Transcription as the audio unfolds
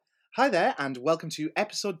Hi there, and welcome to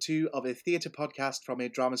episode 2 of a theatre podcast from a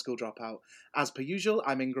drama school dropout. As per usual,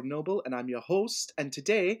 I'm Ingram Noble and I'm your host, and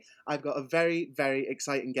today I've got a very, very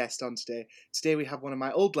exciting guest on today. Today we have one of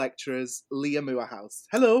my old lecturers, Leah Moorhouse.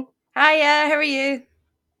 Hello! Hiya, how are you?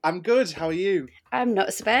 I'm good, how are you? I'm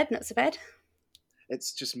not so bad, not so bad.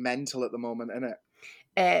 It's just mental at the moment, isn't it?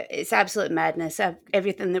 It's absolute madness.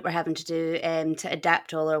 Everything that we're having to do to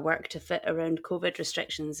adapt all our work to fit around COVID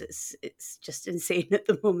restrictions, it's just insane at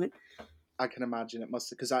the moment. I can imagine it must,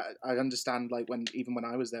 because I understand, like, even when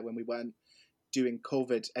I was there, when we weren't doing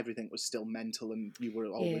COVID, everything was still mental and you were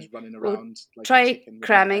Yeah. always running Well, around like a try chicken with your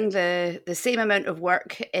cramming head. the same amount of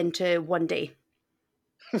work into one day.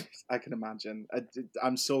 I can imagine.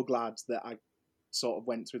 I'm so glad that I sort of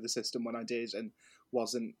went through the system when I did and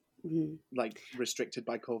wasn't Mhm. like restricted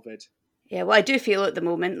by COVID. Yeah, well, I do feel at the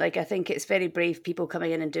moment like I think it's very brave people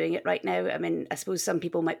coming in and doing it right now. I mean, I suppose some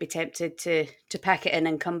people might be tempted to pack it in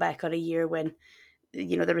and come back on a year when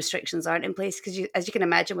the restrictions aren't in place, because as you can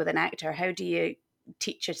imagine with an actor, how do you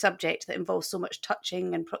teach a subject that involves so much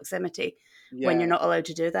touching and proximity when you're Yeah, not allowed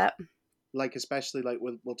to do that? like especially like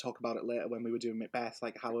we'll talk about it later when we were doing Macbeth.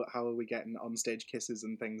 Like how are we getting on stage kisses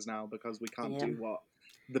and things now because we can't Yeah, do what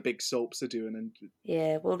the big soaps are doing and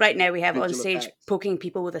yeah, well, right now we have on visual stage effects. poking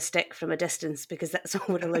people with a stick from a distance because that's all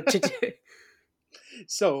we're allowed to do.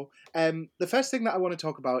 So, the first thing that I want to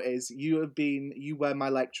talk about is you were my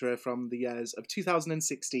lecturer from the years of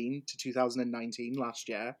 2016 to 2019 last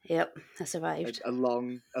year. Yep, I survived. A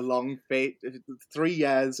long fate, 3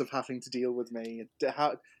 years of having to deal with me.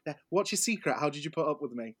 What's your secret? How did you put up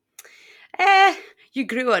with me? Eh, you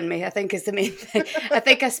grew on me, I think, is the main thing. I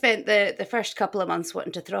think I spent the first couple of months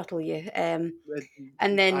wanting to throttle you, Uh,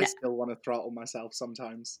 and I then, still want to throttle myself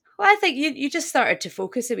sometimes. well, I think you just started to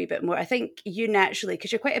focus a wee bit more. I think you naturally,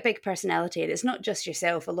 because you're quite a big personality, and it's not just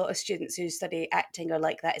yourself. A lot of students who study acting are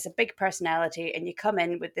like that. It's a big personality, and you come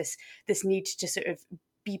in with this need to sort of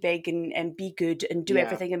be big and be good and do Yeah.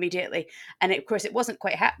 everything immediately. And of course, it wasn't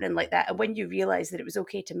quite happening like that. And when you realised that it was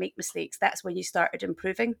okay to make mistakes, that's when you started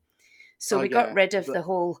improving. So Oh we got yeah. rid of But the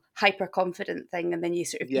whole hyper confident thing, and then you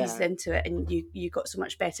sort of eased yeah, into it, and you got so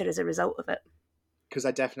much better as a result of it. because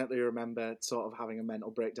I definitely remember sort of having a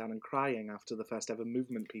mental breakdown and crying after the first ever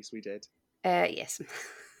movement piece we did. Yes.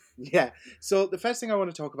 Yeah. So the first thing I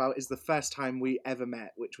want to talk about is the first time we ever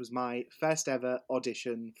met, which was my first ever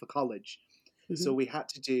audition for college. So Hmm. we had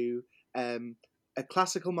to do a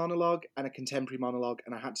classical monologue and a contemporary monologue,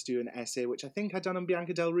 and I had to do an essay, which I think I'd done on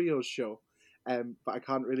Bianca Del Rio's show, but I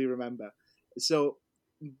can't really remember. So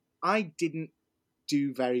I didn't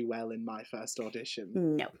do very well in my first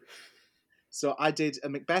audition. No. So I did a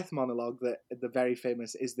Macbeth monologue that the very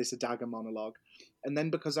famous "Is This a Dagger" monologue, and then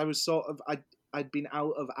because I was sort of I'd been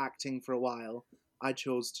out of acting for a while, I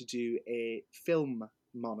chose to do a film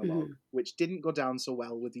monologue, Hmm. which didn't go down so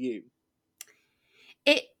well with you.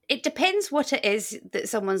 It depends what it is that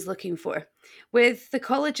someone's looking for. With the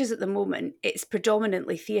colleges at the moment, it's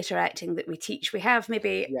predominantly theatre acting that we teach. We have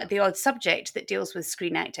maybe Yeah, the odd subject that deals with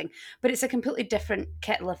screen acting, but it's a completely different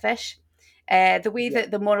kettle of fish. The way yeah,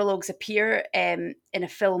 that the monologues appear in a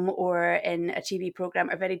film or in a TV program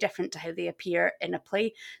are very different to how they appear in a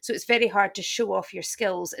play. So it's very hard to show off your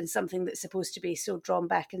skills in something that's supposed to be so drawn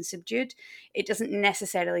back and subdued. It doesn't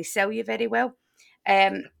necessarily sell you very well.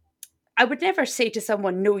 Um, I would never say to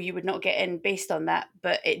someone, no, you would not get in based on that,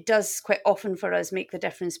 but it does quite often for us make the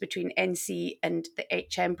difference between NC and the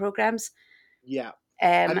HM programs. yeah.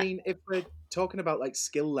 I Um, mean, if we're talking about like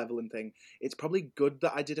skill level and thing, it's probably good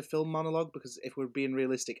that I did a film monologue because if we're being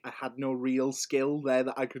realistic, I had no real skill there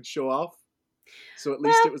that I could show off. So at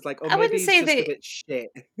least well, it was like, oh, I maybe wouldn't he's say just a that. bit shit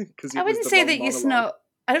because I it was wouldn't the say wrong that it's monologue. not.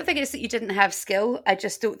 I don't think it's that you didn't have skill. I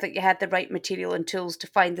just don't think you had the right material and tools to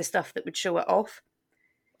find the stuff that would show it off.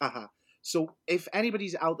 Uh-huh. So if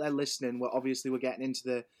anybody's out there listening, we're getting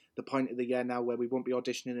into the point of the year now where we won't be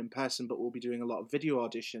auditioning in person, but we'll be doing a lot of video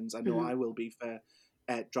auditions. I know Mhm. I will be for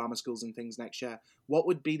drama schools and things next year. What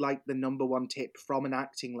would be like the number one tip from an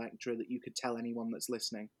acting lecturer that you could tell anyone that's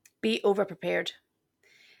listening? Be over prepared.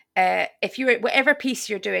 If you're whatever piece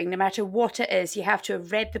you're doing, no matter what it is, you have to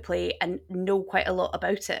have read the play and know quite a lot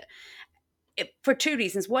about it for two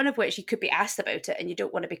reasons. One of which you could be asked about it and you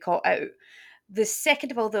don't want to be caught out. The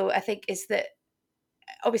second of all, though, I think is that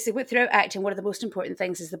obviously throughout acting, one of the most important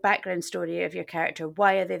things is the background story of your character.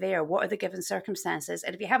 Why are they there? What are the given circumstances?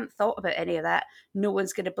 And if you haven't thought about any of that, no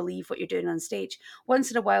one's going to believe what you're doing on stage.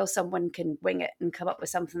 Once in a while, someone can wing it and come up with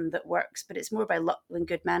something that works, but it's more by luck than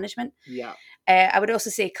good management. Yeah. I would also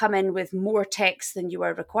say come in with more text than you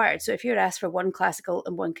are required. So if you're asked for one classical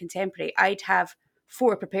and one contemporary, I'd have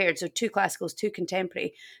 4 prepared, so 2 classicals, 2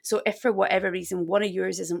 contemporary. So if for whatever reason one of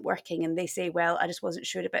yours isn't working and they say, well, I just wasn't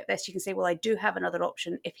sure about this, you can say, well, I do have another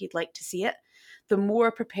option if you'd like to see it. The more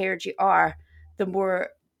prepared you are, the more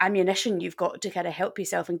ammunition you've got to kind of help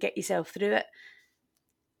yourself and get yourself through it.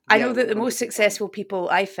 I Yeah, know that the most 100%. successful people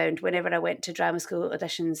I found whenever I went to drama school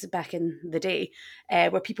auditions back in the day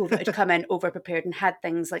were people that had come in over prepared and had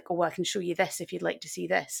things like, oh, well, I can show you this if you'd like to see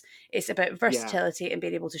this. It's about versatility and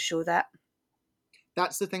being able to show that.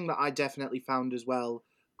 That's the thing that I definitely found as well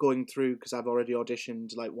going through, because I've already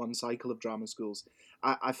auditioned like one cycle of drama schools.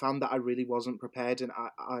 I found that I really wasn't prepared, and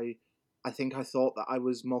I think I thought that I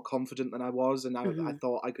was more confident than I was, and I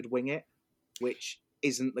thought I could wing it, which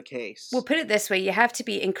isn't the case. Well, put it this way, you have to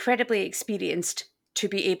be incredibly experienced to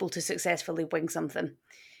be able to successfully wing something.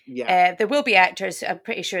 Yeah. There will be actors, I'm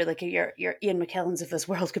pretty sure, like your Ian McKellens of this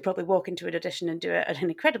world could probably walk into an audition and do an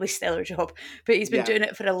incredibly stellar job, but he's been doing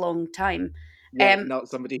it for a long time. Yeah, not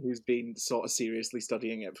somebody who's been sort of seriously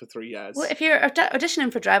studying it for 3 years. Well, if you're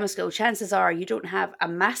auditioning for drama school, chances are you don't have a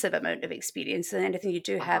massive amount of experience, and anything you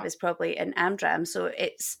do have is probably in Amdram. So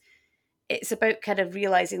it's about kind of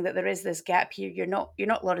realizing that there is this gap here. You're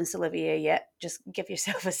not Laurence Olivier yet. Just give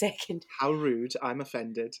yourself a second. How rude! I'm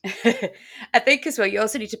offended. I think as well, you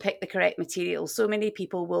also need to pick the correct material. So many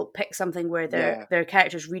people will pick something where their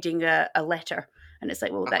character's reading a letter, and it's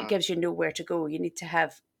like, well, that gives you nowhere to go. You need to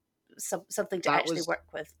have something to actually work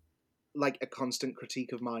with. Like a constant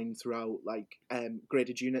critique of mine throughout, like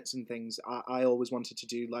graded units and things. I always wanted to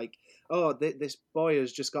do like, oh, this boy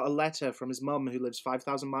has just got a letter from his mum who lives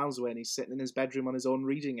 5,000 miles away, and he's sitting in his bedroom on his own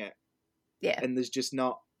reading it. Yeah, and there's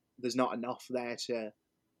not enough there to,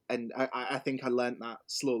 and I think I learnt that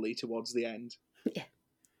slowly towards the end. Yeah,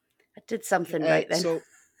 I did something right then. So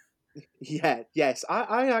yes,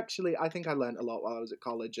 I think I learnt a lot while I was at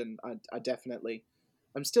college, and I definitely,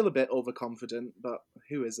 I'm still a bit overconfident, but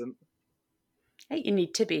who isn't? You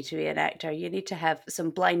need to be an actor. You need to have some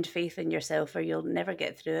blind faith in yourself, or you'll never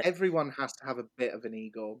get through it. Everyone has to have a bit of an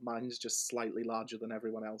ego. Mine's just slightly larger than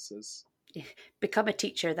everyone else's. Become a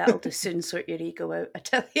teacher. That'll just soon sort your ego out, I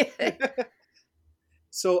tell you.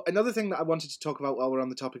 So another thing that I wanted to talk about while we're on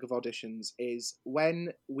the topic of auditions is when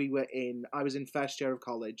I was in first year of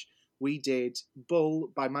college, we did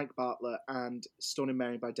Bull by Mike Bartlett and Stone and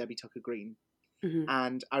Mary by Debbie Tucker Green. Mm-hmm.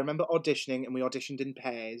 And I remember auditioning, and we auditioned in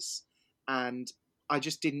pairs, and I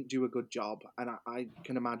just didn't do a good job, and I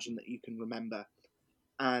can imagine that you can remember.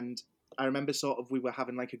 And I remember sort of we were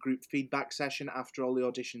having like a group feedback session after all the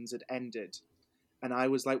auditions had ended, and I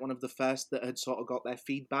was like one of the first that had sort of got their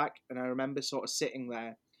feedback, and I remember sort of sitting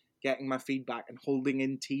there getting my feedback and holding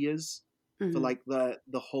in tears for like the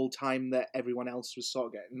whole time that everyone else was sort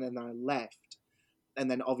of getting, and then I left. And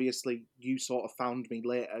then obviously you sort of found me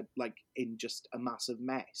later, like in just a massive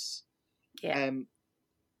mess. Yeah.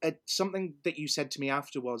 Something that you said to me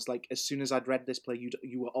after was like, as soon as I'd read this play,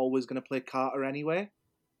 you were always going to play Carter anyway.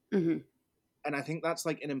 Mm-hmm. And I think that's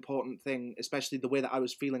like an important thing, especially the way that I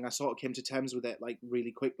was feeling. I sort of came to terms with it like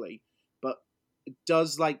really quickly. But it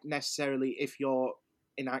does like necessarily, if you're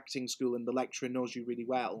in acting school and the lecturer knows you really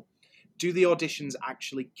well, do the auditions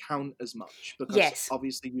actually count as much? Because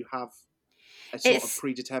obviously you have a sort of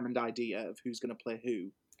predetermined idea of who's going to play who.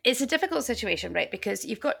 It's a difficult situation, right? Because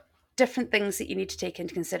you've got different things that you need to take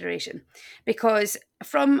into consideration. Because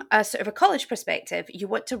from a sort of a college perspective, you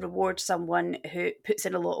want to reward someone who puts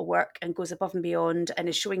in a lot of work and goes above and beyond and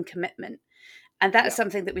is showing commitment. And that's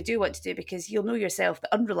something that we do want to do, because you'll know yourself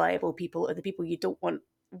that unreliable people are the people you don't want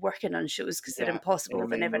working on shows, because they're impossible,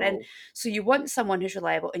 they're never in. So you want someone who's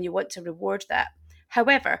reliable, and you want to reward that.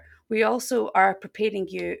 However, we also are preparing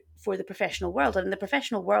you for the professional world. And in the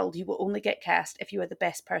professional world, you will only get cast if you are the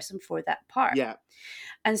best person for that part. Yeah.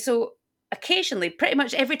 And so occasionally, pretty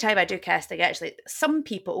much every time I do casting, actually, some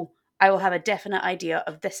people, I will have a definite idea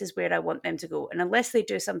of this is where I want them to go. And unless they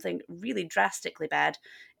do something really drastically bad,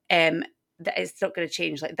 that is not going to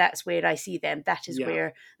change. Like, that's where I see them. That is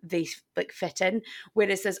where they like fit in.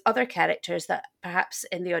 Whereas there's other characters that perhaps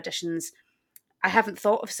in the auditions, I haven't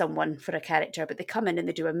thought of someone for a character, but they come in and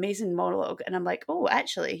they do amazing monologue, and I'm like, oh,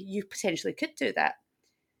 actually, you potentially could do that.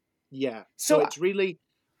 Yeah. So it's really,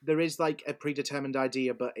 there is like a predetermined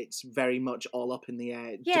idea, but it's very much all up in the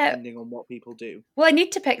air, depending on what people do. Well, I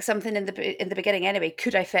need to pick something in the beginning anyway.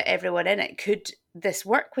 Could I fit everyone in it? Could this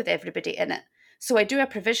work with everybody in it? So I do a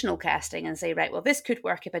provisional casting and say, right, well, this could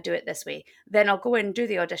work if I do it this way. Then I'll go in and do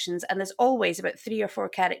the auditions, and there's always about 3 or 4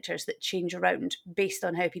 characters that change around based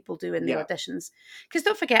on how people do in the auditions. Because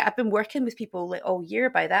don't forget, I've been working with people like all year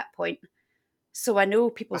by that point. So I know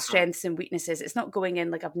people's strengths and weaknesses. It's not going in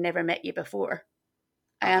like I've never met you before.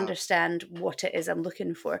 I understand what it is I'm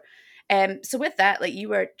looking for. So with that, like, you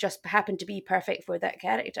were just happened to be perfect for that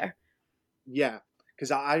character. Yeah,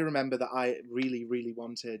 because I remember that I really, really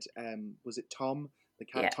wanted, was it Tom, the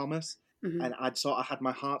cat Yeah. Thomas? Mm-hmm. And I'd sort of had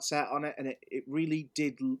my heart set on it, and it really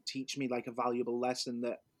did teach me like a valuable lesson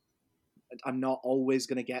that I'm not always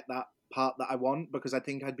going to get that part that I want, because I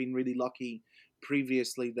think I'd been really lucky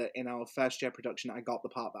previously that in our first year production I got the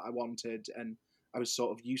part that I wanted, and I was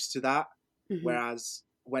sort of used to that. Mm-hmm. Whereas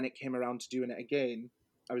when it came around to doing it again,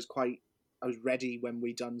 I was ready when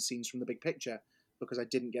we done Scenes from the Big Picture, because I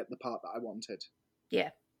didn't get the part that I wanted.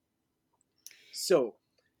 Yeah. So,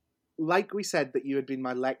 like we said that you had been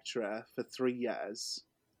my lecturer for 3 years,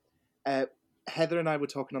 uh, Heather and I were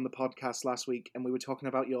talking on the podcast last week, and we were talking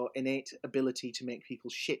about your innate ability to make people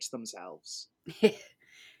shit themselves.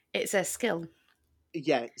 It's a skill.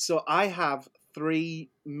 Yeah, so I have 3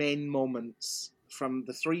 main moments from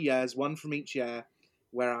the 3 years, one from each year,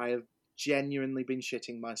 where I have genuinely been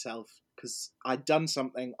shitting myself because I'd done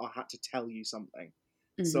something or had to tell you something.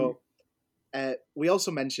 Mm-hmm. So we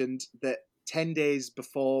also mentioned that 10 days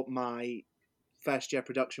before my first year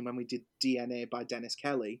production, when we did DNA by Dennis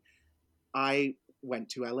Kelly, I went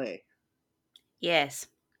to LA. Yes.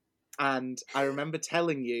 And I remember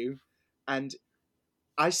telling you, and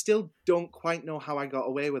I still don't quite know how I got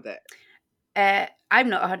away with it. I'm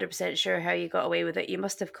not 100% sure how you got away with it. You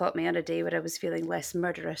must have caught me on a day where I was feeling less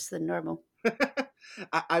murderous than normal.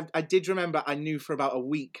 I did remember I knew for about a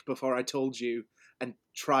week before I told you and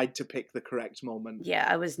tried to pick the correct moment. Yeah,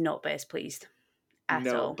 I was not best pleased at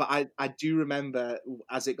No, all. but I do remember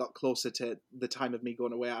as it got closer to the time of me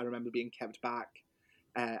going away, I remember being kept back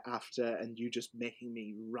after, and you just making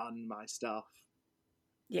me run my stuff.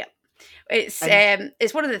 Yeah. And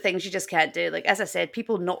It's one of the things you just can't do. Like, as I said,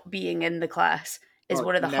 people not being in the class is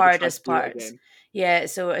one of the never tried to hardest do it parts. again. Yeah,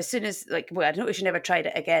 so as soon as, like, well, I noticed you never tried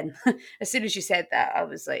it again. As soon as you said that, I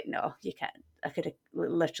was like, no, you can't. I could have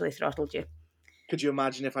literally throttled you. Could you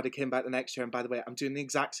imagine if I'd have came back the next year, and by the way, I'm doing the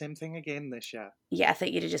exact same thing again this year? Yeah, I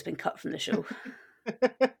think you'd have just been cut from the show.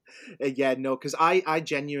 Yeah, no, because I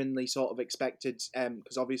genuinely sort of expected,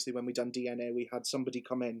 because obviously when we done DNA, we had somebody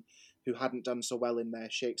come in who hadn't done so well in their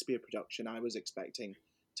Shakespeare production. I was expecting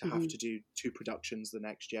to have to do 2 productions the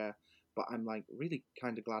next year, but I'm like really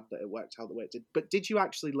kind of glad that it worked out the way it did. But did you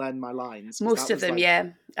actually learn my lines? Most of them, yeah.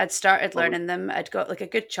 I'd started learning them. I'd got like a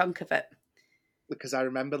good chunk of it. Because I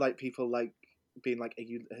remember like people like being like,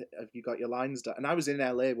 have you got your lines done? And I was in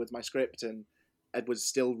LA with my script, and I was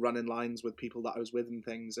still running lines with people that I was with and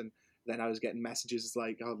things, and then I was getting messages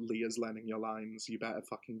like, oh, Leah's learning your lines, you better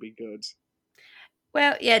fucking be good.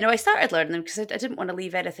 Well, yeah, no, I started learning them because I didn't want to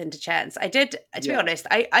leave anything to chance. I did, to be Yeah. honest,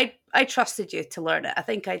 I trusted you to learn it. I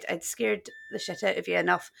think I'd scared the shit out of you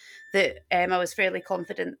enough that I was fairly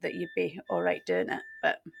confident that you'd be all right doing it.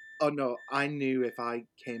 But Oh no, I knew if I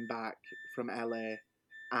came back from LA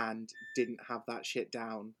and didn't have that shit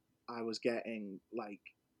down, I was getting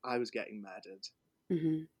murdered.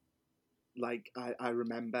 mm-hmm. Like I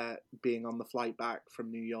remember being on the flight back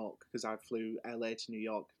from New York, because I flew LA to New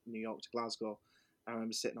York, New York to Glasgow. I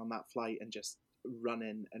remember sitting on that flight and just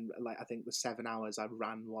running, and like I think the 7 hours I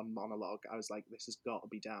ran one monologue. I was like, this has got to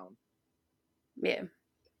be down. Yeah.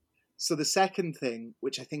 So the second thing,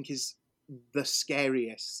 which I think is the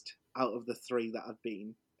scariest out of the 3 that I've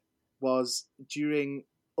been, was during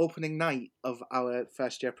opening night of our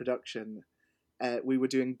first year production. We were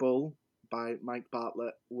doing Bull by Mike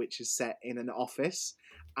Bartlett, which is set in an office,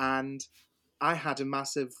 and I had a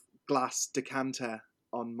massive glass decanter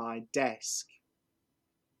on my desk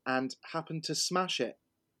and happened to smash it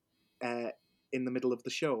in the middle of the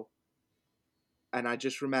show. And I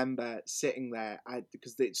just remember sitting there,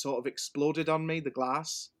 because it sort of exploded on me, the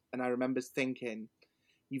glass, and I remember thinking,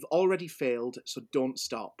 you've already failed, so don't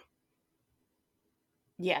stop.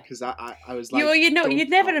 Yeah. Because I was like, you'd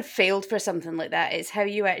never stop. have failed for something like that. It's how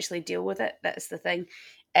you actually deal with it. That's the thing.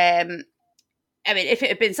 I mean, if it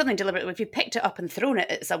had been something deliberate, if you picked it up and thrown it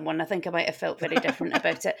at someone, I think I might have felt very different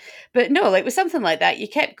about it. But no, like with something like that, you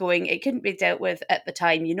kept going. It couldn't be dealt with at the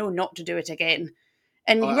time. You know not to do it again.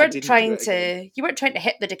 And I didn't do it again. you weren't trying to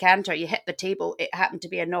hit the decanter. You hit the table. It happened to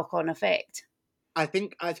be a knock-on effect. I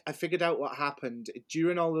think I figured out what happened.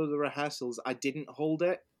 During all of the rehearsals, I didn't hold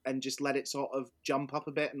it and just let it sort of jump up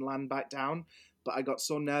a bit and land back down. But I got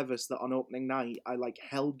so nervous that on opening night, I like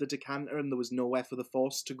held the decanter and there was nowhere for the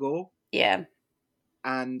force to go. Yeah.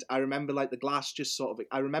 And I remember like the glass just sort of,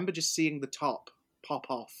 I remember just seeing the top pop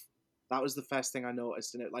off. That was the first thing I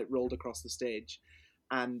noticed, and it like rolled across the stage.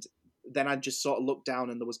 And then I just sort of looked down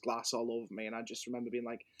and there was glass all over me. And I just remember being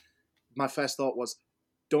like, my first thought was,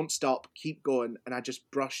 don't stop, keep going. And I just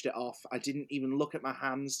brushed it off. I didn't even look at my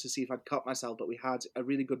hands to see if I'd cut myself, but we had a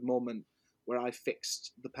really good moment where I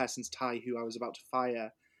fixed the person's tie who I was about to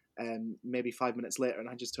fire maybe 5 minutes later, and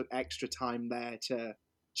I just took extra time there to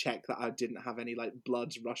check that I didn't have any like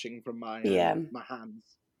blood rushing from my Yeah. my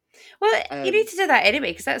hands. Well, you need to do that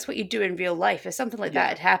anyway, because that's what you do in real life. If something like that Yeah.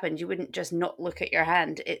 had happened, you wouldn't just not look at your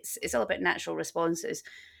hand. It's all about natural responses.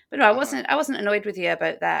 But no, I wasn't annoyed with you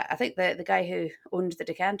about that. I think the guy who owned the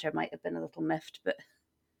decanter might have been a little miffed, but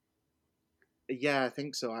Yeah, I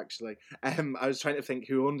think so actually. I was trying to think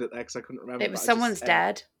who owned it there because I couldn't remember. it was someone's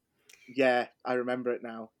dad. Yeah, I remember it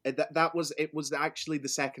now. It was actually the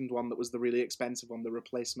second one that was the really expensive one, the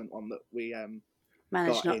replacement one that we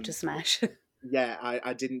Managed got not in. to smash. Yeah,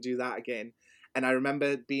 I didn't do that again. And I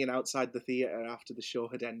remember being outside the theatre after the show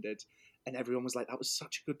had ended, and everyone was like, "That was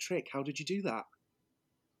such a good trick. How did you do that?"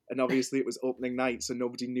 And obviously it was opening night, so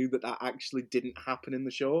nobody knew that actually didn't happen in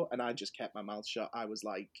the show, and I just kept my mouth shut. I was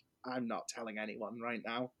like, I'm not telling anyone right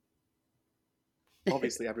now.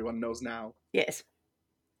 Obviously everyone knows now. Yes.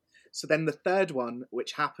 So then the third one,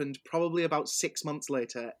 which happened probably about 6 months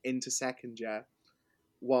later into second year,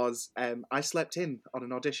 was I slept in on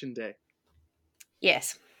an audition day.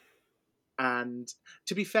 Yes. And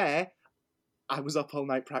to be fair, I was up all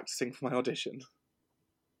night practicing for my audition.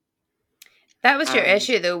 That was your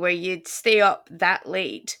issue, though, where you'd stay up that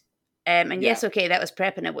late. And Yeah. yes, okay, that was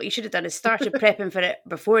prepping it. What you should have done is started prepping for it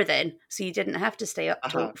before then, so you didn't have to stay up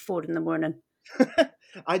till 4 a.m.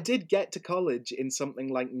 I did get to college in something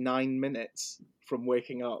like 9 minutes from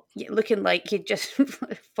waking up. Yeah, looking like you'd just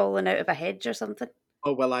fallen out of a hedge or something.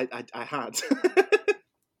 Oh, well, I had.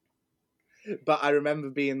 But I remember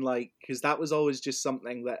being like, because that was always just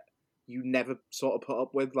something that you never sort of put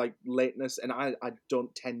up with, like lateness, and I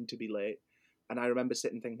don't tend to be late. And I remember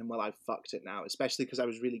sitting thinking, well, I've fucked it now, especially because I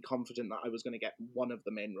was really confident that I was going to get one of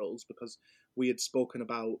the main roles because we had spoken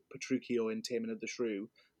about Petruchio in Taming of the Shrew,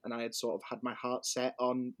 and I had sort of had my heart set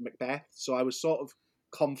on Macbeth. So I was sort of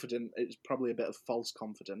confident, it was probably a bit of false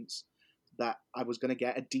confidence, that I was going to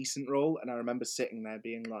get a decent role. And I remember sitting there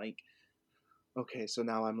being like, okay, so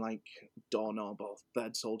now I'm like doorknob or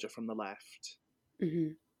third soldier from the left.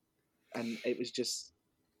 Mm-hmm. And it was just,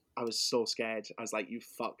 I was so scared. I was like, you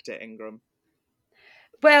fucked it, Ingram.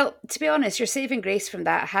 Well, to be honest, your saving grace from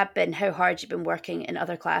that had been how hard you've been working in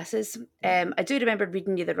other classes. I do remember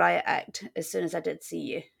reading you the Riot Act as soon as I did see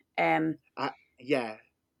you. Yeah,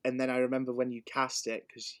 and then I remember when you cast it,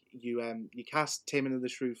 because you cast Taming of the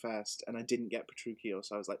Shrew first, and I didn't get Petruchio,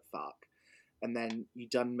 so I was like, fuck. And then you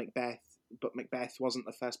done Macbeth, but Macbeth wasn't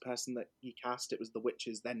the first person that you cast, it was the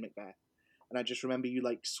witches, then Macbeth. And I just remember you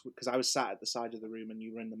like, because I was sat at the side of the room and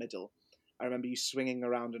you were in the middle, I remember you swinging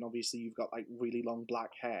around, and obviously you've got like really long black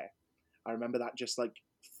hair. I remember that just like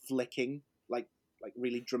flicking, like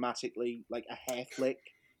really dramatically, like a hair flick.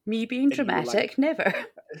 Me being dramatic, never.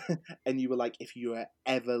 And you were like, if you are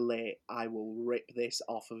ever late, I will rip this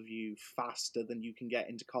off of you faster than you can get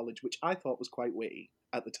into college, which I thought was quite witty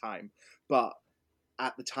at the time. But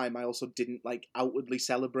at the time, I also didn't like outwardly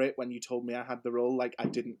celebrate when you told me I had the role. Like, I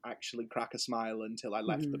didn't actually crack a smile until I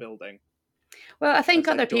left the building. Well, I think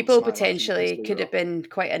other like, people potentially could have been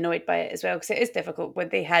quite annoyed by it as well, because it is difficult when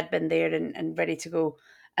they had been there and ready to go,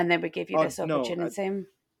 and then we give you this opportunity. No,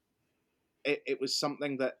 it was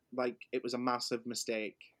something that, like, it was a massive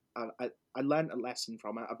mistake. I learned a lesson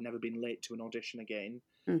from it. I've never been late to an audition again.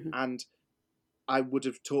 Mm-hmm. And I would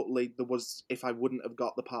have totally, if I wouldn't have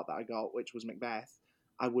got the part that I got, which was Macbeth,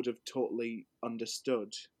 I would have totally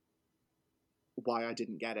understood why I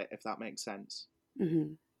didn't get it, if that makes sense.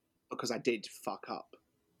 Mm-hmm. Because I did fuck up.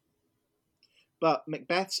 But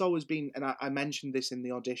Macbeth's always been, and I mentioned this in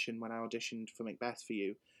the audition when I auditioned for Macbeth for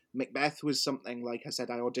you, Macbeth was something, like I said,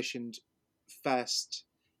 I auditioned first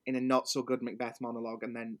in a not so good Macbeth monologue,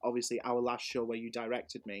 and then obviously our last show where you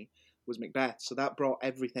directed me was Macbeth, so that brought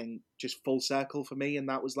everything just full circle for me, and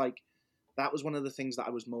that was one of the things that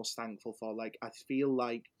I was most thankful for. Like, I feel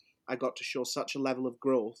like I got to show such a level of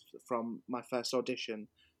growth from my first audition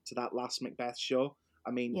to that last Macbeth show. I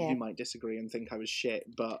mean, you might disagree and think I was shit,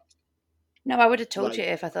 but no, I would have told you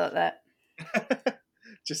if I thought that.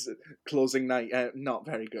 Just closing night, not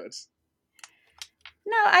very good.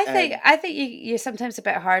 No, I think you're sometimes a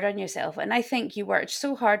bit hard on yourself, and I think you worked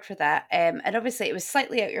so hard for that. And obviously, it was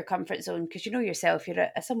slightly out your comfort zone because you know yourself, you're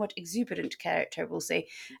a somewhat exuberant character, we'll say.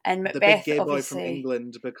 And Macbeth, the big gay boy obviously, from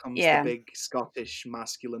England becomes the big Scottish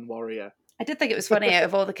masculine warrior. I did think it was funny. Out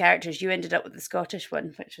of all the characters, you ended up with the Scottish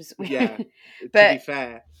one, which was weird. Yeah. But to be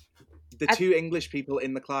fair, the two English people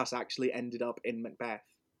in the class actually ended up in Macbeth.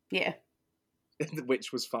 Yeah.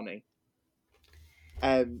 Which was funny.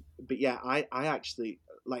 But yeah, I actually,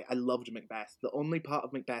 like, I loved Macbeth. The only part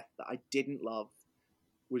of Macbeth that I didn't love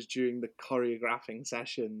was during the choreographing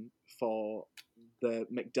session for the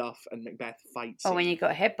Macduff and Macbeth fight scene. Oh, when you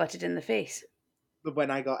got headbutted in the face.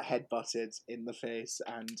 When I got headbutted in the face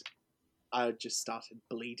and I just started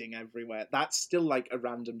bleeding everywhere. That's still like a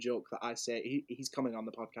random joke that I say. He's coming on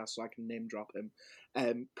the podcast, so I can name drop him.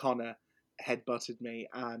 Connor headbutted me,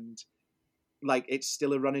 and like it's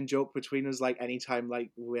still a running joke between us. Like anytime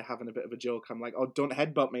like we're having a bit of a joke, I'm like, "Oh, don't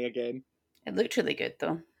headbutt me again." It looked really good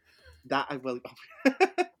though. That I will.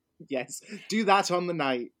 Yes, do that on the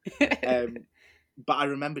night. But I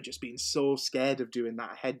remember just being so scared of doing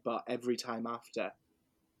that headbutt every time after.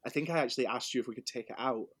 I think I actually asked you if we could take it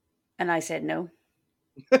out. And I said no.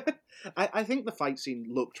 I think the fight scene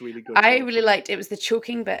looked really good. I really liked it. Was the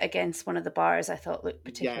choking bit against one of the bars I thought looked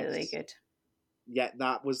particularly good. Yeah,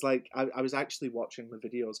 that was like, I was actually watching the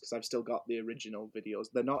videos because I've still got the original videos.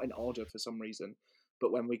 They're not in order for some reason.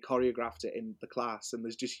 But when we choreographed it in the class and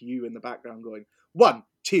there's just you in the background going, 1,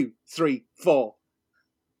 2, 3, 4.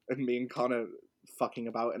 And me and Connor fucking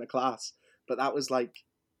about in a class. But that was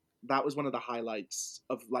one of the highlights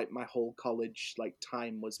of like my whole college like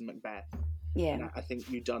time was Macbeth. Yeah. And I think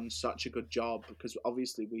you done such a good job because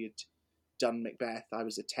obviously we had done Macbeth. I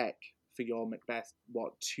was a tech for your Macbeth,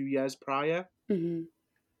 2 years prior? Mm-hmm.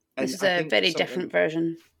 This is a very different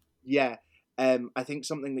version. Yeah. I think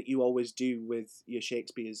something that you always do with your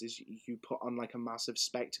Shakespeare's is you put on like a massive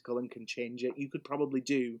spectacle and can change it. You could probably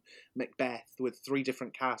do Macbeth with 3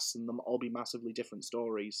 different casts and them all be massively different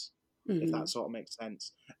stories, if that sort of makes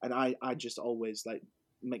sense. And I just always, like,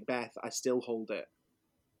 Macbeth, I still hold it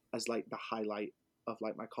as like the highlight of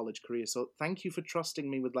like my college career. So thank you for trusting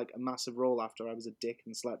me with like a massive role after I was a dick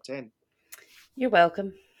and slept in. You're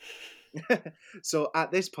welcome. So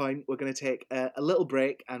at this point, we're going to take a little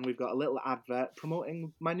break and we've got a little advert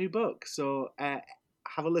promoting my new book. So have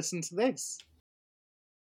a listen to this.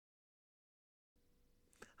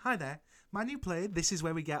 Hi there. My new play, This Is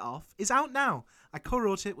Where We Get Off, is out now. I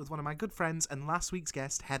co-wrote it with one of my good friends and last week's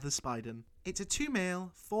guest, Heather Spiden. It's a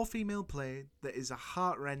 2-male, 4-female play that is a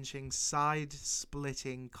heart-wrenching,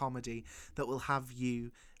 side-splitting comedy that will have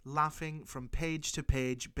you laughing from page to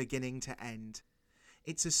page, beginning to end.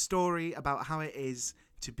 It's a story about how it is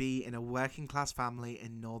to be in a working-class family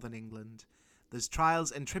in Northern England. There's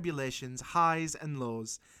trials and tribulations, highs and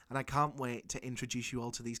lows, and I can't wait to introduce you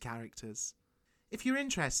all to these characters. If you're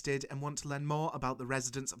interested and want to learn more about the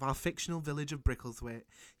residents of our fictional village of Bricklethwaite,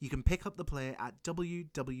 you can pick up the play at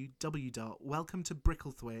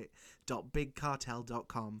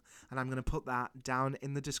www.welcometobricklethwaite.bigcartel.com, and I'm going to put that down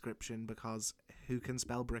in the description because who can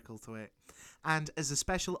spell Bricklethwaite? And as a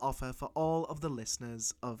special offer for all of the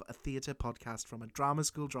listeners of a theatre podcast from a Drama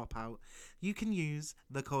School Dropout, you can use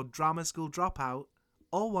the code Drama School Dropout,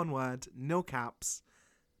 all one word, no caps,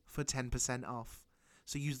 for 10% off.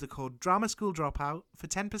 So use the code Drama School Dropout for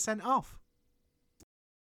 10% off.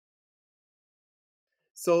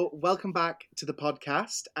 So welcome back to the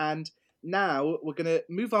podcast. And now we're going to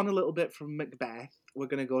move on a little bit from Macbeth. We're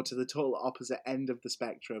going to go to the total opposite end of the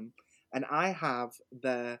spectrum. And I have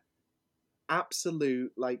the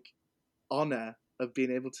absolute, like, honour of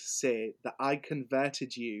being able to say that I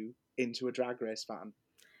converted you into a Drag Race fan.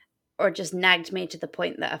 Or just nagged me to the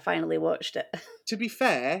point that I finally watched it. To be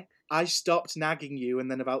fair, I stopped nagging you, and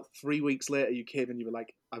then about 3 weeks later you came and you were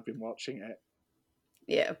like, I've been watching it.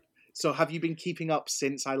 Yeah. So have you been keeping up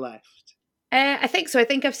since I left? I think so. I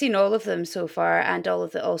think I've seen all of them so far and all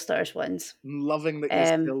of the All-Stars ones. I'm loving that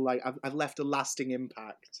you're still like, I've left a lasting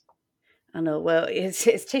impact. I know. Well, it's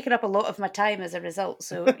taken up a lot of my time as a result,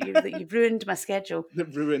 so you've ruined my schedule.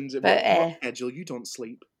 Ruined it. What schedule? You don't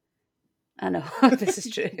sleep. I know. This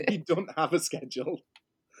is true. You don't have a schedule.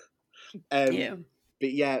 Yeah.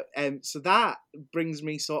 But yeah, so that brings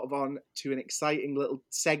me sort of on to an exciting little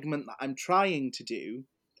segment that I'm trying to do.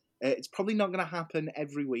 It's probably not going to happen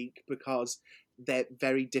every week because they're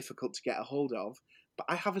very difficult to get a hold of. But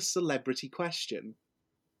I have a celebrity question.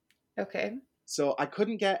 Okay. So I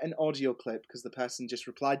couldn't get an audio clip because the person just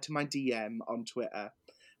replied to my DM on Twitter.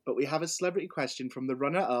 But we have a celebrity question from the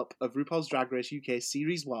runner-up of RuPaul's Drag Race UK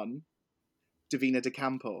Series 1, Davina De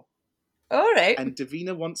Campo. All right. And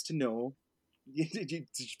Davina wants to know... Did you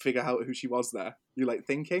figure out who she was there? You like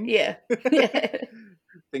thinking? Yeah.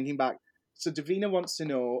 Thinking back. So Davina wants to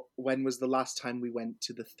know, when was the last time we went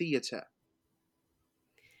to the theatre?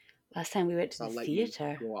 Last time we went to the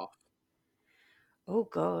theatre? Go off. Oh,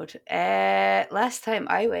 God. Last time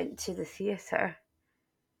I went to the theatre,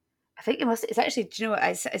 I think it's actually, do you know what,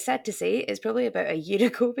 it's sad to say, it's probably about a year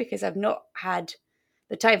ago because I've not had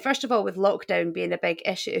the time. First of all, with lockdown being a big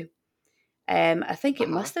issue, I think it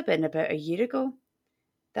must have been about a year ago.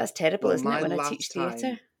 That's terrible, Well, isn't it, my when I teach last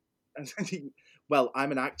theatre? time, well,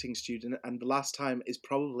 I'm an acting student, and the last time is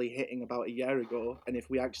probably hitting about a year ago. And if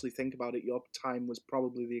we actually think about it, your time was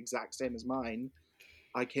probably the exact same as mine.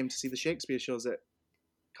 I came to see the Shakespeare shows at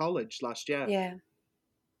college last year. Yeah.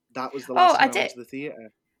 That was the Oh, last I time I went did. to the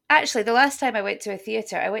theatre. Actually, the last time I went to a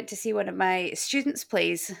theatre, I went to see one of my students'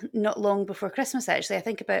 plays not long before Christmas, actually. I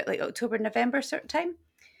think about like October, November sort of time.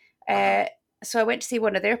 Uh-huh. So I went to see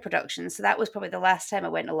one of their productions. So that was probably the last time I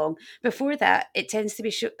went along. Before that, it tends to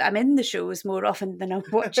be I'm in the shows more often than I'm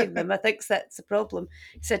watching them. I think that's the problem.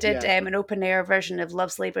 So I did Yeah, an open air version of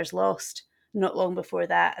Love's Labour's Lost not long before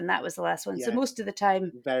that, and that was the last one. So yeah. most of the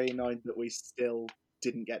time, Very annoyed that we still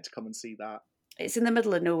didn't get to come and see that. it's in the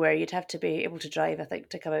middle of nowhere. You'd have to be able to drive, I think,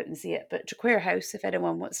 to come out and see it. But Traquair House, if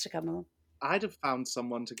anyone wants to come along. I'd have found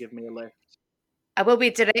someone to give me a lift. I will be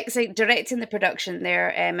directing the production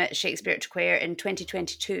there at Shakespeare at Traquair in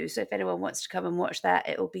 2022. So if anyone wants to come and watch that,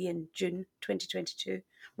 it will be in June 2022.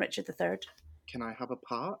 Richard III. Can I have a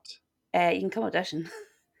part? You can come audition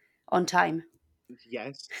on time.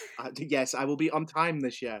 Yes, yes, I will be on time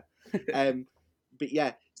this year. But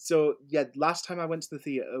yeah, so yeah, last time I went to the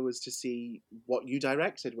theatre was to see what you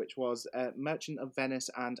directed, which was Merchant of Venice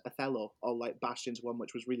and Othello, all like bashed into one,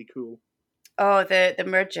 which was really cool. Oh, the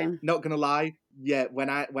merging. Not gonna lie, yeah, when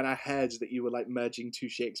I heard that you were like merging two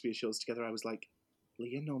Shakespeare shows together, I was like,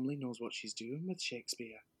 Leah normally knows what she's doing with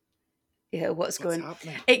Shakespeare. Yeah, What's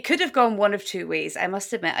happening? It could have gone one of two ways. I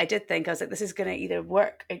must admit, I did think, I was like, this is going to either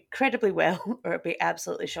work incredibly well or it'd be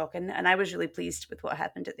absolutely shocking. And I was really pleased with what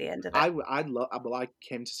happened at the end of it. I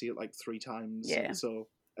came to see it like 3 times. Yeah. So,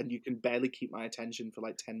 and you can barely keep my attention for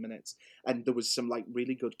like 10 minutes. And there was some like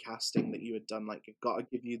really good casting that you had done. Like, I've got to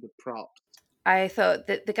give you the props. I thought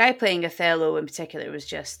that the guy playing Othello in particular was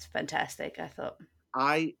just fantastic, I thought.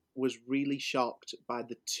 I was really shocked by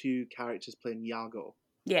the 2 characters playing Iago.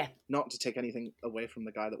 Yeah. Not to take anything away from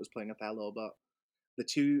the guy that was playing Othello, but the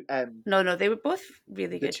 2 No, they were both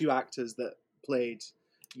really good. The 2 actors that played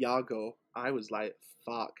Iago, I was like,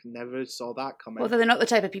 fuck, never saw that coming. Well, they're not the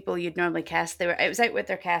type of people you'd normally cast. It was out with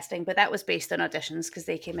their casting, but that was based on auditions because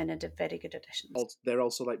they came in and did very good auditions. They're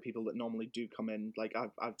also like people that normally do come in. Like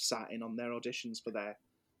I've sat in on their auditions for their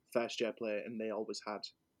first year play, and they always had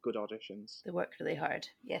good auditions. They worked really hard.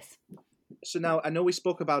 Yes. So now I know we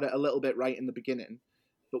spoke about it a little bit right in the beginning,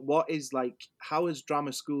 but how has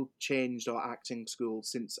drama school changed or acting school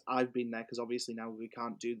since I've been there? Because obviously now we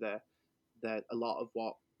can't do a lot of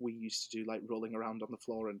what we used to do, like rolling around on the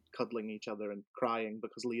floor and cuddling each other and crying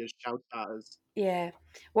because Leah shouted at us. Yeah.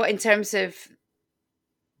 What in terms of?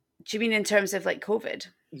 Do you mean in terms of like COVID?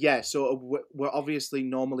 Yeah. So we're obviously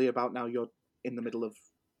normally about now. You're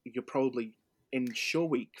probably in show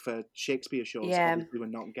week for Shakespeare shows. Yeah. Obviously, we're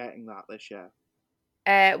not getting that this year.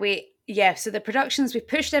 So the productions, we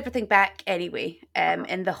pushed everything back anyway,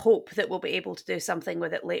 in the hope that we'll be able to do something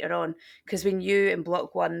with it later on, because we knew in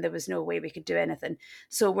Block 1 there was no way we could do anything.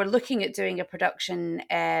 So we're looking at doing a production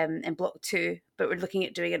in Block 2, but we're looking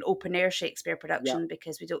at doing an open air Shakespeare production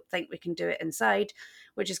because we don't think we can do it inside,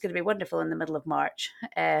 which is going to be wonderful in the middle of March.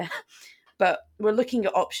 But we're looking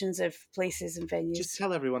at options of places and venues. Just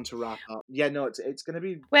tell everyone to wrap up. Yeah, no, it's going to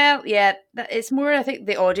be... Well, yeah, it's more, I think,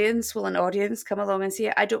 the audience. Will an audience come along and see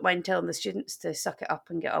it? I don't mind telling the students to suck it up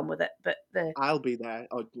and get on with it, but I'll be there,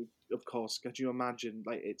 of course. Could you imagine,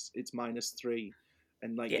 like, it's -3,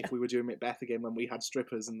 and, like, if we were doing Macbeth again when we had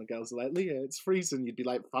strippers and the girls were like, Leah, it's freezing, you'd be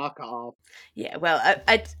like, fuck off. Yeah, well,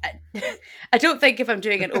 I don't think if I'm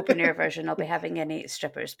doing an open air version I'll be having any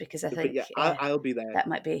strippers, because I think I'll be there. That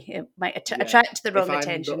might attract the wrong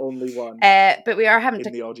attention. I'm the only one but we are having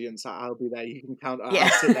in the audience. I'll be there. You can count. I'll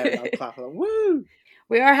sit there and I'll clap. Like, woo!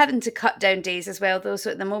 We are having to cut down days as well, though.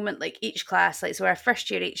 So at the moment, like each class, so our first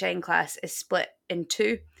year HN class is split in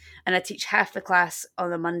 2, and I teach half the class on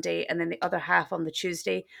the Monday and then the other half on the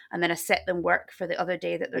Tuesday, and then I set them work for the other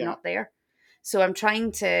day that they're not there. So I'm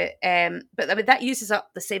trying to, but I mean that uses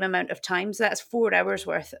up the same amount of time. So that's 4 hours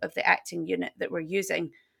worth of the acting unit that we're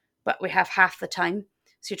using, but we have half the time.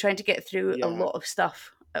 So you're trying to get through a lot of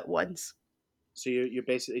stuff at once. So you're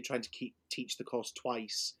basically trying to teach the course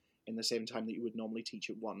twice in the same time that you would normally teach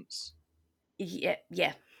it once. Yeah.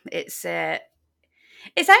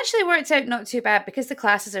 It's actually worked out not too bad because the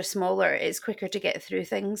classes are smaller. It's quicker to get through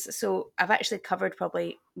things. So I've actually covered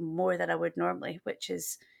probably more than I would normally, which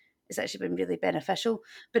it's actually been really beneficial.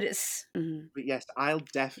 But it's. Mm-hmm. But yes, I'll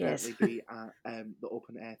definitely be at the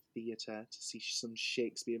open air theatre to see some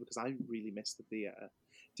Shakespeare because I really miss the theatre.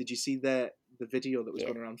 Did you see the video that was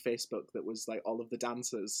going around Facebook that was like all of the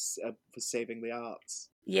dancers for Saving the Arts?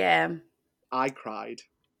 Yeah. I cried.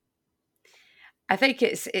 I think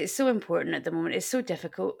it's so important at the moment. It's so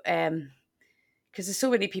difficult because there's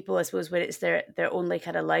so many people, I suppose, when it's their only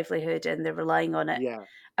kind of livelihood and they're relying on it. Yeah.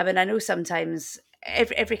 I mean, I know sometimes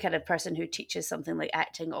every kind of person who teaches something like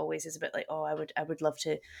acting always is a bit like, oh, I would love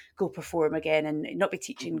to go perform again and not be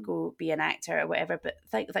teaching, Mhm. go be an actor or whatever. But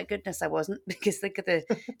thank goodness I wasn't, because think of the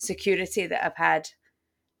security that I've had.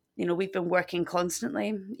 You know, we've been working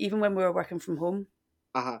constantly, even when we were working from home.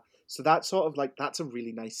 Uh-huh. So that's sort of like, that's a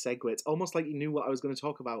really nice segue. It's almost like you knew what I was going to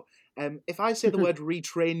talk about. If I say the word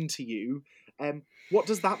retrain to you, what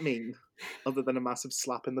does that mean, other than a massive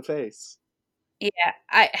slap in the face?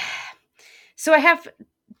 Yeah, so I have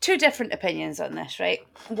two different opinions on this, right?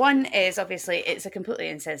 One is obviously it's a completely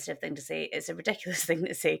insensitive thing to say. It's a ridiculous thing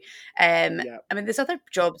to say. Yeah, I mean, there's other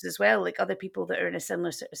jobs as well, like other people that are in a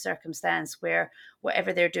similar sort of circumstance where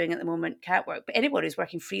whatever they're doing at the moment can't work. But anyone who's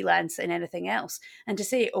working freelance in anything else, and to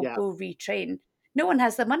say, "Oh, yeah. go retrain," no one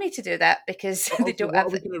has the money to do that because But they also, don't what are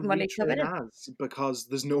have we going to money coming retrain in. as? Because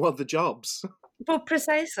there's no other jobs. Well,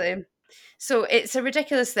 precisely. So it's a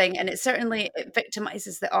ridiculous thing, and it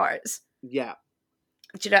victimizes the arts. Yeah,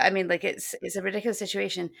 Do you know what I mean? Like it's a ridiculous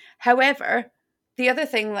situation. However, the other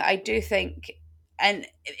thing that I do think, and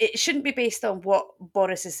it shouldn't be based on what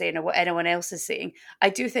Boris is saying or what anyone else is saying. I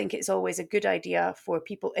do think it's always a good idea for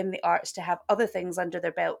people in the arts to have other things under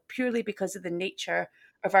their belt, purely because of the nature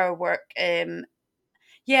of our work.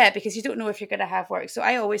 Yeah, because you don't know if you're going to have work. So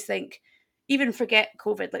I always think, even forget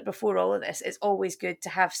COVID, like before all of this, it's always good to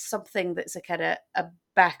have something that's a kind of a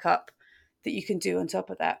backup that you can do on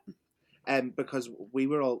top of that. because we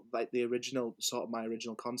were all like, the original sort of, my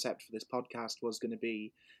original concept for this podcast was going to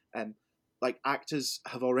be, like, actors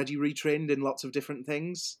have already retrained in lots of different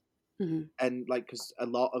things. Hmm. And like, because a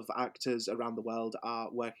lot of actors around the world are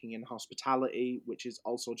working in hospitality, which is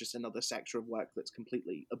also just another sector of work that's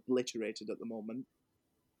completely obliterated at the moment. Yeah.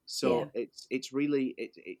 So it's really,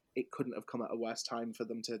 it couldn't have come at a worse time for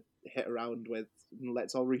them to hit around with,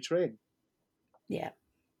 let's all retrain. Yeah.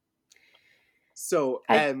 So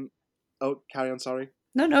I oh, carry on, sorry.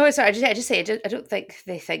 no, sorry. I just say I don't think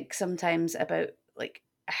they think sometimes about like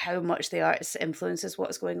how much the arts influences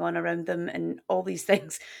what's going on around them and all these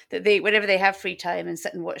things that they whenever they have free time and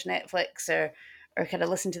sit and watch Netflix or kind of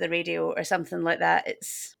listen to the radio or something like that.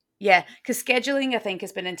 It's yeah, because scheduling I think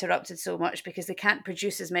has been interrupted so much because they can't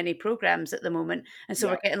produce as many programs at the moment, and so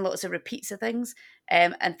Yeah. we're getting lots of repeats of things.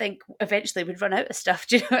 And think eventually we'd run out of stuff.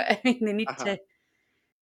 Do you know what I mean? They need Uh-huh. to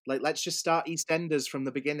Like, let's just start EastEnders from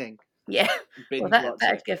the beginning. yeah. Well, Binge watch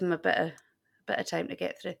that'd it. give them a bit of time to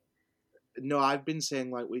get through. No, I've been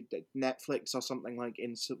saying like we Netflix or something, like,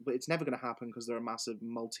 but it's never going to happen because they're a massive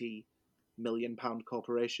multi-million-pound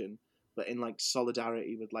corporation. But in like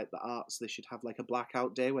solidarity with like the arts, they should have like a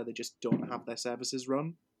blackout day where they just don't have their services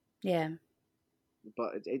run. Yeah.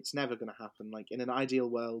 But it's never going to happen. Like, in an ideal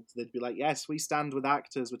world, they'd be like, yes, we stand with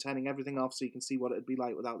actors, we're turning everything off so you can see what it'd be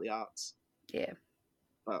like without the arts. Yeah.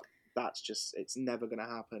 But that's just, it's never going to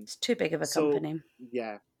happen. It's too big of a So company.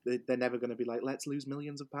 yeah, they're never going to be like, let's lose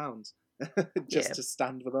millions of pounds just Yeah. to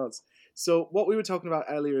stand with us. So what we were talking about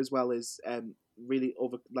earlier as well is really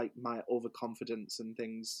my overconfidence and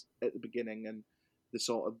things at the beginning, and the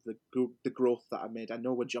sort of the growth that I made. I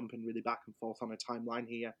know we're jumping really back and forth on a timeline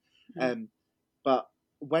here, Mm. but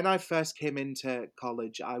when I first came into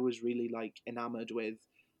college, I was really like enamored with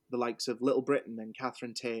the likes of Little Britain and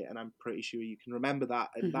Catherine Tate, and I'm pretty sure you can remember that.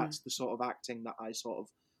 And Hmm. that's the sort of acting that I sort of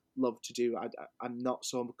love to do. I'm not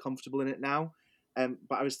so comfortable in it now,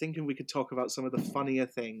 but I was thinking we could talk about some of the funnier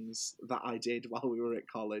things that I did while we were at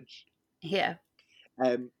college. Yeah.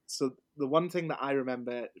 So the one thing that I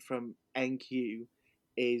remember from NQ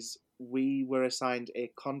is we were assigned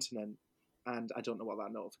a continent, and I don't know what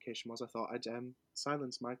that notification was. I thought I'd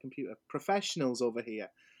silence my computer. Professionals over here.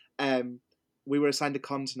 We were assigned a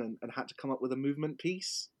continent and had to come up with a movement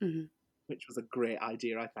piece, Hmm. which was a great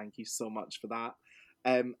idea. I thank you so much for that.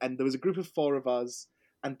 And there was a group of 4 of us,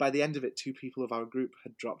 and by the end of it, 2 people of our group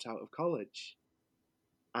had dropped out of college.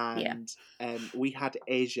 Yeah. And we had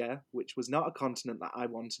Asia, which was not a continent that I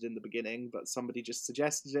wanted in the beginning, but somebody just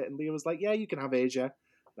suggested it, and Leah was like, yeah, you can have Asia.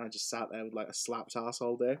 And I just sat there with like a slapped ass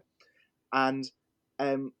all day. And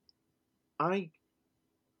I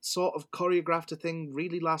sort of choreographed a thing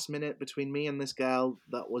really last minute between me and this girl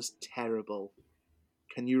that was terrible.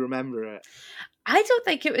 Can you remember it? I don't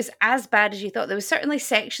think it was as bad as you thought. There was certainly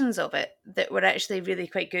sections of it that were actually really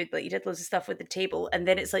quite good. Like you did loads of stuff with the table, and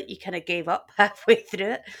then it's like you kind of gave up halfway through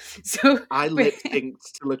it. So I lip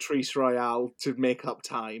synced to Latrice Royale to make up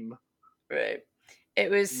time. right, it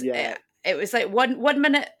was Yeah. it was like 1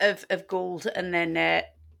 minute of gold, and then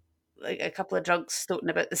like a couple of drunks stoating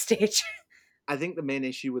about the stage. I think the main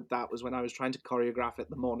issue with that was when I was trying to choreograph it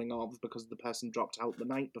the morning of because the person dropped out the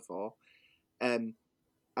night before.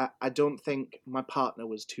 I don't think my partner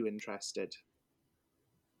was too interested.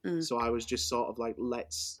 So I was just sort of like,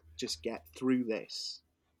 let's just get through this.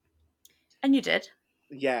 And you did.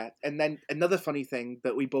 Yeah, and then another funny thing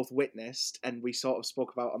that we both witnessed and we sort of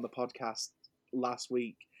spoke about on the podcast last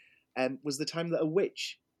week was the time that a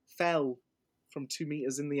witch fell from 2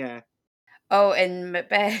 meters in the air. Oh, in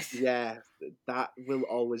Macbeth. Yeah, that will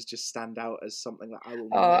always just stand out as something that I will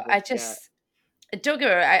Oh, never forget. Don't get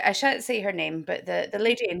me wrong, I shan't say her name, but the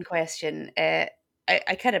lady in question,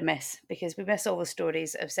 I kind of miss, because we miss all the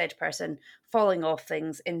stories of said person falling off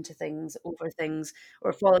things, into things, over things,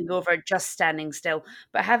 or falling over just standing still.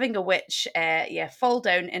 But having a witch, fall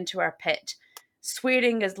down into our pit,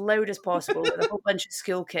 swearing as loud as possible with a whole bunch of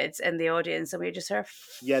school kids in the audience, and we just heard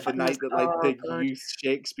The night that like oh, the God. youth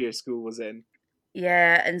Shakespeare school was in.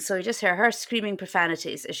 Yeah, and so you just hear her screaming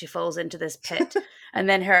profanities as she falls into this pit, and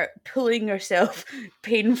then her pulling herself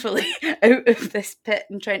painfully out of this pit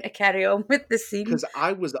and trying to carry on with the scene. Because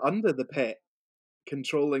I was under the pit,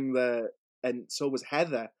 controlling and so was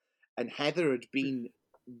Heather, and Heather had been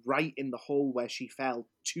right in the hole where she fell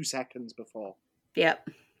 2 seconds before. Yep.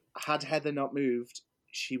 Had Heather not moved,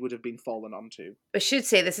 she would have been fallen onto. I should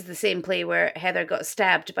say this is the same play where Heather got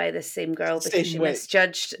stabbed by this same girl because she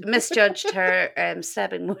misjudged her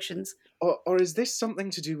stabbing motions. Or is this something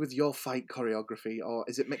to do with your fight choreography, or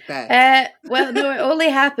is it Macbeth? Well, no, it only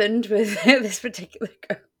happened with this particular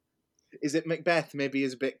girl. Is it Macbeth maybe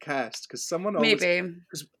is a bit cursed? Because someone always... Maybe.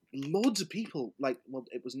 Because loads of people,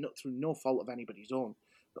 it was not through no fault of anybody's own,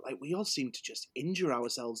 but we all seem to just injure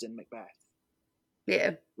ourselves in Macbeth.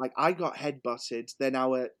 Yeah. I got headbutted. Then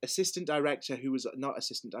our assistant director, who was not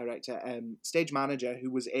assistant director, stage manager,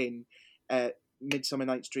 who was in Midsummer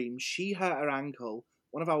Night's Dream, she hurt her ankle.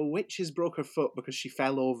 One of our witches broke her foot because she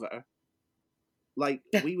fell over.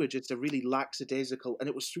 We were just a really lackadaisical, and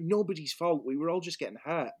it was through nobody's fault. We were all just getting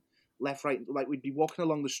hurt, left, right. We'd be walking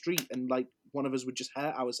along the street, and one of us would just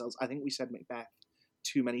hurt ourselves. I think we said Macbeth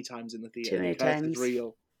too many times in the theatre. Too many the curse times. is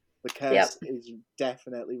real. The curse is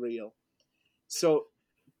definitely real. So,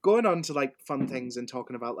 going on to fun things and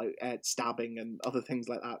talking about stabbing and other things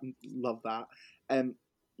like that, love that.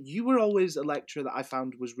 You were always a lecturer that I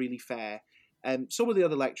found was really fair. Some of the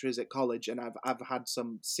other lecturers at college, and I've had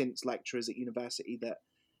some since lecturers at university that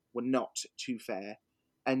were not too fair.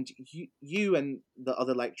 And you and the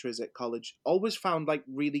other lecturers at college always found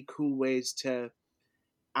really cool ways to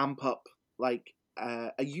amp up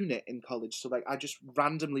a unit in college. So I just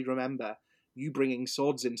randomly remember you bringing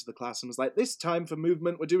swords into the class and was like, this time for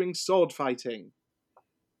movement, we're doing sword fighting.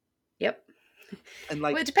 Yep. And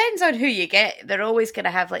well, it depends on who you get. They're always going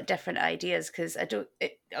to have different ideas, because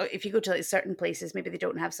if you go to certain places, maybe they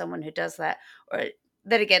don't have someone who does that. Or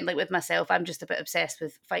then again, with myself, I'm just a bit obsessed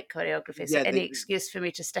with fight choreography. So any excuse for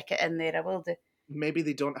me to stick it in there, I will do. Maybe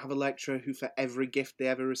they don't have a lecturer who, for every gift they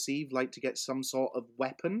ever receive, like to get some sort of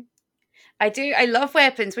weapon. I do. I love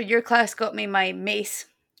weapons. When your class got me my mace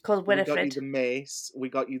called Winifred. We got you the mace. We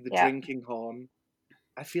got you the drinking horn.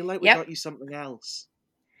 I feel like we got you something else.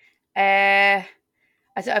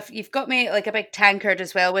 You've got me a big tankard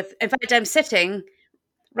as well. In fact, I'm sitting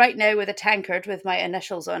right now with a tankard with my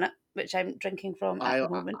initials on it, which I'm drinking from at the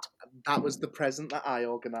moment. That was the present that I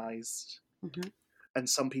organised. Mm-hmm. And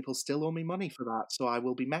some people still owe me money for that, so I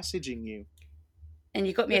will be messaging you. And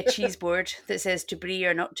you got me a cheese board that says to brie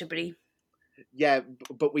or not to brie. Yeah,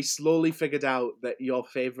 but we slowly figured out that your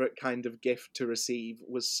favourite kind of gift to receive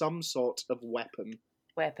was some sort of weapon.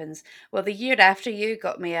 Weapons. Well, the year after you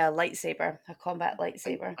got me a lightsaber, a combat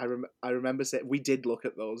lightsaber. I remember saying, we did look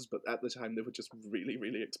at those, but at the time they were just really,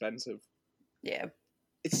 really expensive. Yeah.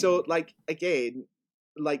 So, again,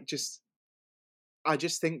 I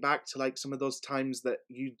just think back to some of those times that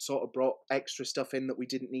you sort of brought extra stuff in that we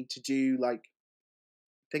didn't need to do.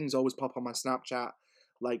 Things always pop on my Snapchat,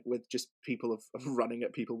 with just people of running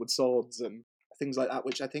at people with swords and things like that,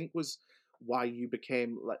 which I think was why you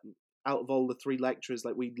became out of all the 3 lecturers,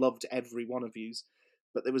 we loved every one of yous,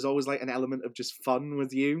 but there was always an element of just fun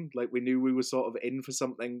with you. We knew we were sort of in for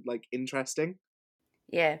something interesting.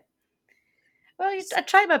 Yeah. Well, I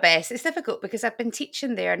try my best. It's difficult because I've been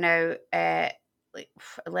teaching there now,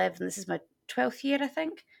 11. This is my 12th year, I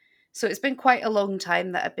think. So it's been quite a long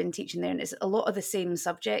time that I've been teaching there, and it's a lot of the same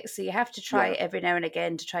subjects. So you have to try every now and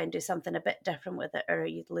again to try and do something a bit different with it, or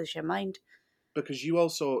you'd lose your mind. Because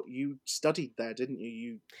you studied there, didn't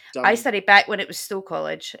you? I studied back when it was Stowe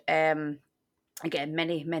College, again,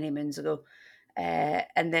 many, many moons ago,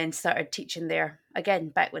 and then started teaching there, again,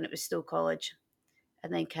 back when it was Stowe College.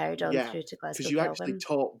 and then carried on Yeah, through to Glasgow because you actually Kelvin.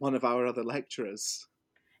 taught one of our other lecturers.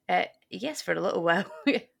 Yes, for a little while.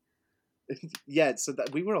 Yeah, so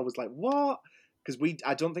that we were always like, what? Because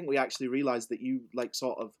I don't think we actually realised that you like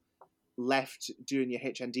sort of left doing your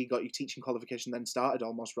HND, got your teaching qualification, then started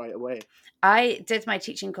almost right away. I did my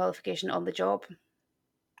teaching qualification on the job.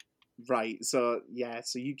 Right, so yeah,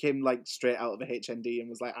 so you came like straight out of a HND and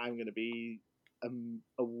was like, I'm going to be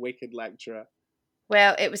a wicked lecturer.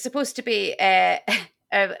 Well, it was supposed to be a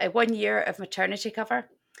 1 year of maternity cover,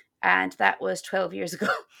 and that was 12 years ago.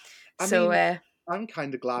 I So, mean, I'm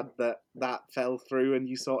kind of glad that fell through and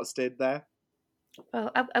you sort of stayed there.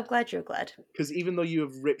 well, I'm glad you're glad. Because even though you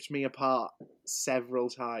have ripped me apart several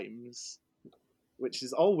times, which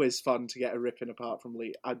is always fun to get a ripping apart from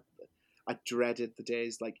Lee, I dreaded the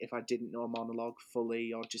days like if I didn't know a monologue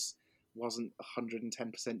fully or just wasn't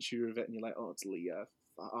 110% sure of it, and you're like, oh, it's Leah,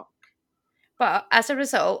 fuck. But as a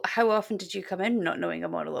result, how often did you come in not knowing a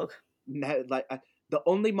monologue? No, like the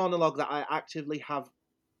only monologue that I actively have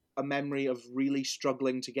a memory of really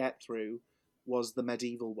struggling to get through was the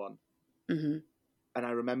medieval one. Mm-hmm. And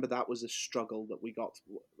I remember that was a struggle that we got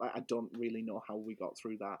through. I don't really know how we got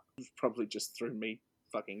through that. It was probably just through me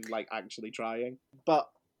fucking like actually trying. But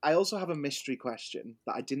I also have a mystery question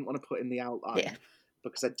that I didn't want to put in the outline. Yeah.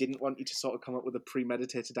 Because I didn't want you to sort of come up with a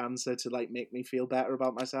premeditated answer to like make me feel better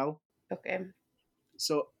about myself. Okay.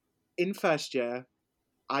 So in first year,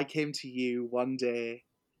 I came to you one day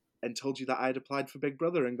and told you that I had applied for Big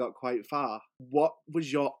Brother and got quite far. What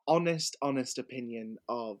was your honest opinion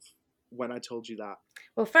of when I told you that?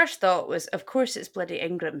 Well, first thought was, of course, it's bloody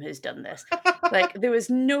Ingram who's done this. Like, there was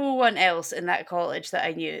no one else in that college that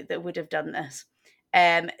I knew that would have done this.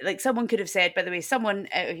 Like someone could have said, by the way, someone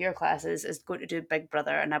out of your classes is going to do Big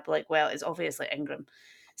Brother, and I'd be like, well, it's obviously Ingram.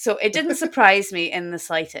 So it didn't surprise me in the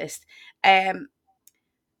slightest.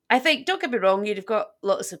 I think, don't get me wrong, you'd have got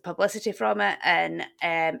lots of publicity from it, and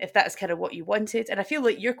if that's kind of what you wanted, and I feel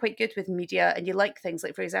like you're quite good with media, and you like things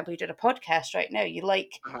like, for example, you did a podcast right now. You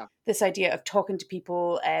like this idea of talking to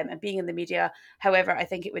people and being in the media. However, I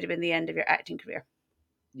think it would have been the end of your acting career.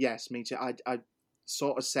 Yes, me too. I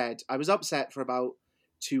sort of said I was upset for about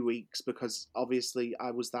 2 weeks because obviously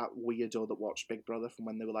I was that weirdo that watched Big Brother from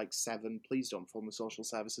when they were like 7. Please don't phone the social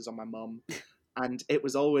services on my mum. And it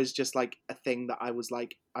was always just like a thing that I was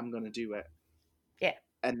like, I'm going to do it. Yeah.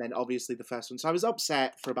 And then obviously the first one. So I was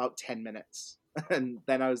upset for about 10 minutes. And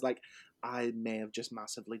then I was like, I may have just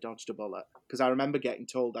massively dodged a bullet. Because I remember getting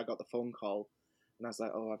told, I got the phone call. And I was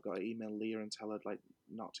like, oh, I've got to email Leah and tell her like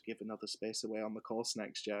not to give another space away on the course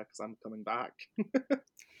next year because I'm coming back.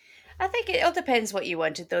 I think it all depends what you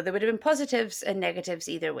wanted, though. There would have been positives and negatives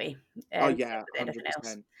either way. Oh, yeah,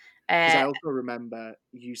 100%. Because I also remember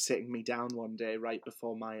you sitting me down one day right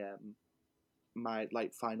before my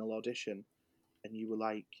like final audition, and you were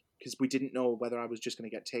like, because we didn't know whether I was just going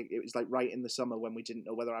to get taken. It was like right in the summer when we didn't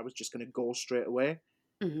know whether I was just going to go straight away.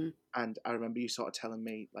 Mm-hmm. And I remember you sort of telling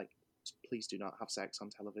me like, please do not have sex on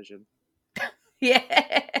television. Yeah.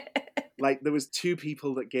 Like there was 2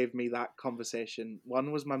 people that gave me that conversation.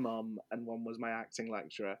 One was my mum, and one was my acting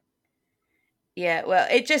lecturer. Yeah, well,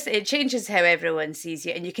 it changes how everyone sees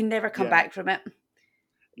you, and you can never come back from it.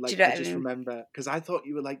 Like, Do you know I just remember, because I thought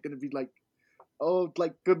you were like going to be like, oh,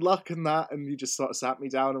 like good luck and that, and you just sort of sat me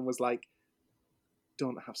down and was like,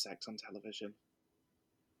 don't have sex on television.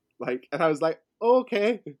 Like, and I was like, oh,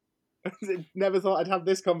 okay. Never thought I'd have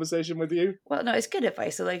this conversation with you. Well, no, it's good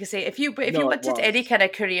advice. So, like I say, if you wanted any kind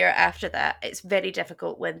of career after that, it's very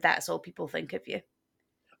difficult when that's all people think of you.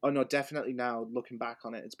 Oh no, definitely now looking back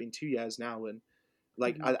on it, it's been 2 years now, and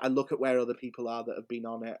like I look at where other people are that have been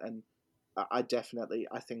on it, and I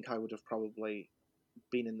think I would have probably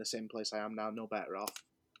been in the same place I am now, no better off,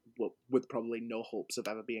 with probably no hopes of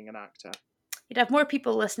ever being an actor. You'd have more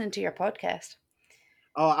people listening to your podcast.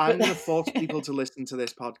 Oh, I'm going to force people to listen to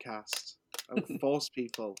this podcast. I'll force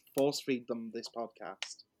feed them this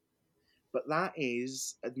podcast. But that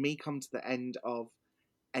is me come to the end of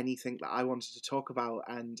anything that I wanted to talk about,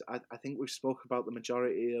 and I think we've spoke about the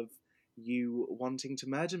majority of you wanting to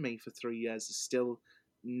murder me for 3 years. Still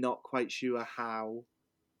not quite sure how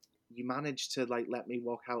you managed to like let me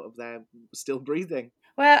walk out of there still breathing.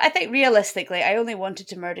 Well, I think realistically, I only wanted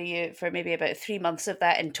to murder you for maybe about 3 months of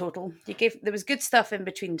that in total. There was good stuff in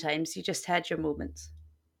between times. You just had your moments.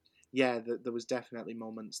 Yeah, there was definitely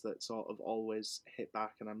moments that sort of always hit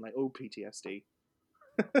back, and I'm like, oh, PTSD.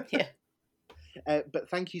 Yeah. But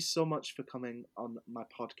thank you so much for coming on my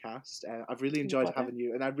podcast. I've really enjoyed having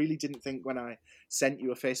you, and I really didn't think when I sent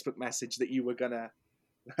you a Facebook message that you were gonna.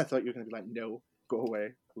 I thought you were gonna be like, no, go away.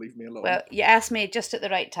 Leave me alone. Well, you asked me just at the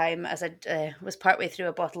right time as I was partway through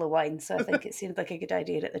a bottle of wine, so I think it seemed like a good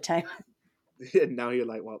idea at the time. And now you're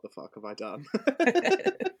like, what the fuck have I done?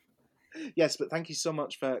 Yes, but thank you so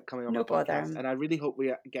much for coming on No my podcast. bother. And I really hope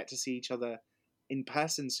we get to see each other in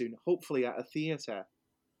person soon, hopefully at a theatre.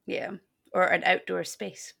 Yeah, or an outdoor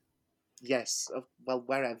space. Yes, well,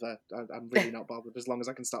 wherever. I'm really not bothered as long as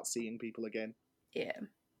I can start seeing people again. Yeah.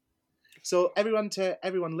 So everyone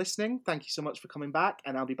listening, thank you so much for coming back,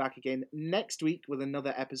 and I'll be back again next week with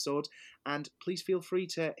another episode. And please feel free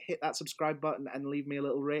to hit that subscribe button and leave me a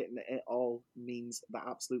little rating. It all means the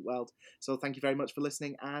absolute world. So thank you very much for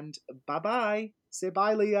listening, and bye-bye. Say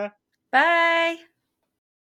bye, Leah. Bye.